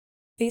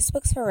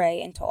Facebook's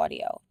foray into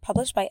audio,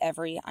 published by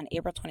Every on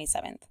April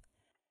 27th.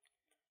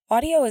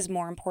 Audio is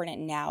more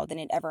important now than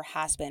it ever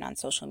has been on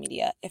social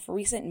media, if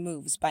recent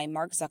moves by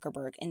Mark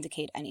Zuckerberg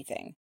indicate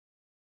anything.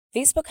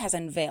 Facebook has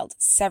unveiled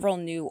several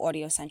new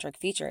audio-centric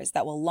features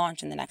that will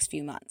launch in the next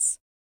few months.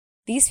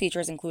 These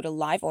features include a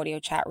live audio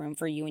chat room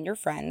for you and your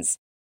friends,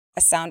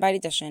 a soundbite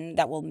edition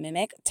that will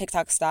mimic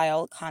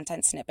TikTok-style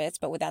content snippets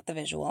but without the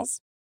visuals,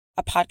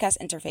 a podcast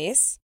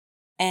interface,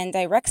 and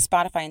direct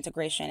Spotify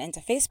integration into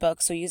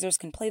Facebook so users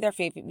can play their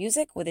favorite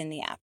music within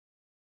the app.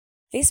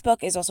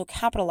 Facebook is also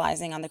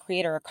capitalizing on the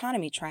creator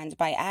economy trend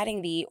by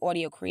adding the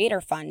Audio Creator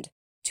Fund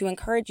to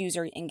encourage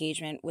user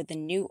engagement with the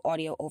new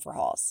audio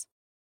overhauls.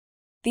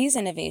 These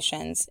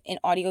innovations in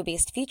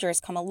audio-based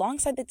features come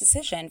alongside the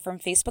decision from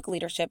Facebook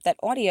leadership that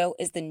audio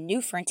is the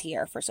new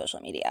frontier for social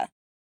media.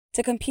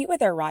 To compete with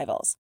their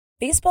rivals,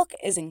 Facebook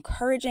is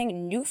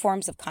encouraging new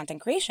forms of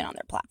content creation on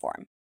their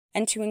platform.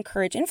 And to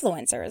encourage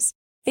influencers,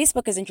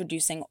 Facebook is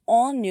introducing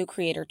all new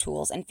creator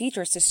tools and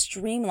features to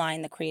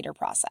streamline the creator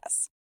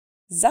process.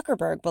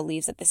 Zuckerberg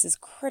believes that this is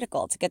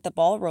critical to get the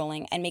ball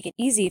rolling and make it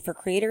easy for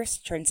creators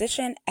to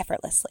transition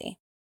effortlessly.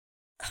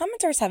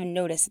 Commenters have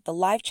noticed that the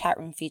live chat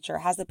room feature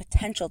has the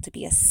potential to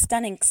be a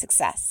stunning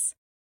success.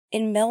 It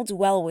melds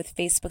well with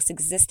Facebook's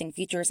existing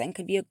features and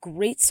could be a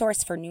great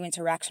source for new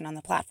interaction on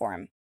the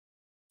platform.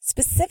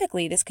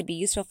 Specifically, this could be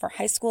useful for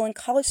high school and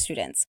college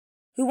students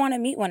who want to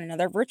meet one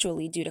another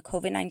virtually due to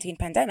COVID-19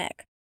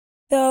 pandemic.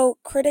 Though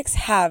critics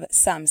have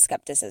some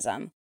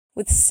skepticism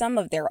with some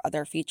of their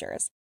other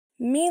features,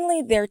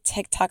 mainly their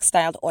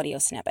TikTok-styled audio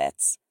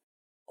snippets.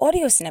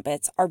 Audio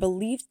snippets are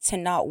believed to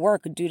not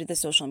work due to the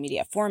social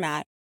media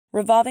format,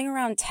 revolving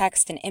around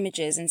text and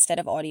images instead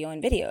of audio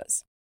and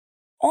videos.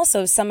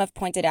 Also, some have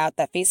pointed out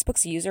that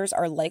Facebook's users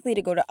are likely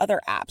to go to other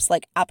apps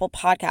like Apple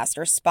Podcasts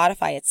or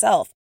Spotify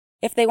itself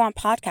if they want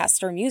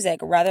podcasts or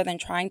music rather than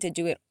trying to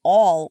do it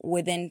all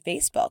within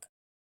Facebook.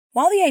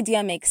 While the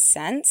idea makes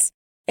sense,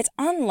 it's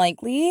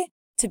unlikely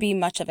to be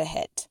much of a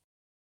hit.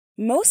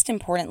 Most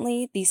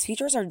importantly, these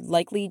features are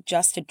likely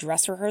just a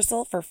dress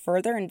rehearsal for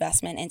further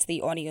investment into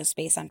the audio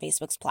space on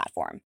Facebook's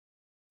platform.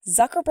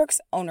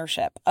 Zuckerberg's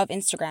ownership of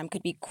Instagram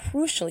could be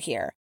crucial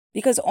here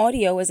because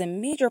audio is a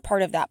major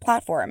part of that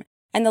platform,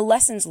 and the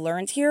lessons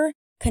learned here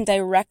can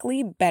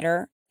directly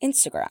better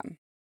Instagram.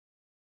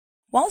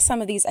 While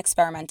some of these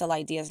experimental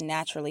ideas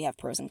naturally have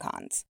pros and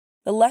cons,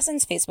 the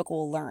lessons Facebook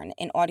will learn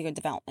in audio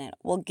development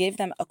will give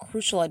them a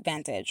crucial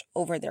advantage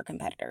over their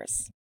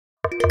competitors.